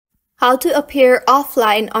How to appear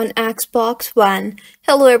offline on Xbox One.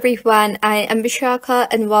 Hello everyone, I am Vishaka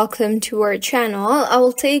and welcome to our channel. I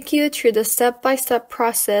will take you through the step-by-step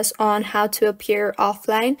process on how to appear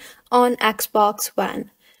offline on Xbox One.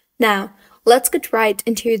 Now, let's get right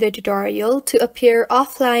into the tutorial. To appear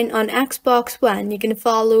offline on Xbox One, you can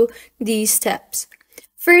follow these steps.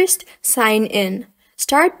 First, sign in.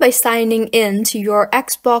 Start by signing in to your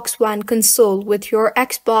Xbox One console with your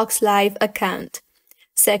Xbox Live account.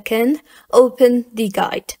 Second, open the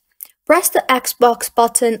guide. Press the Xbox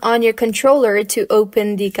button on your controller to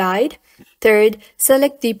open the guide. Third,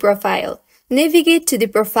 select the profile. Navigate to the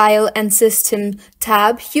Profile and System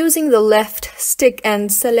tab using the left stick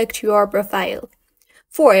and select your profile.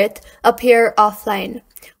 Fourth, appear offline.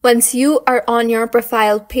 Once you are on your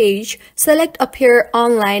profile page, select Appear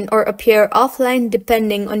Online or Appear Offline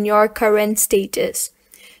depending on your current status.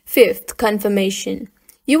 Fifth, confirmation.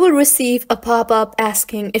 You will receive a pop-up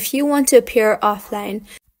asking if you want to appear offline.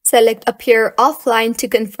 Select Appear Offline to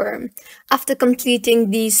confirm. After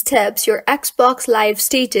completing these steps, your Xbox Live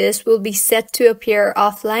status will be set to appear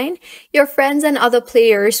offline. Your friends and other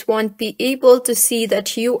players won't be able to see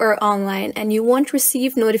that you are online and you won't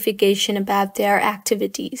receive notification about their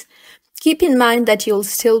activities. Keep in mind that you'll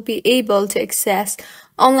still be able to access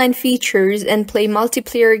online features and play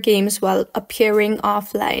multiplayer games while appearing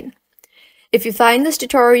offline. If you find this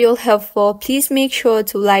tutorial helpful, please make sure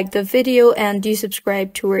to like the video and do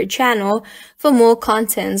subscribe to our channel for more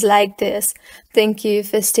contents like this. Thank you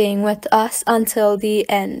for staying with us until the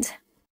end.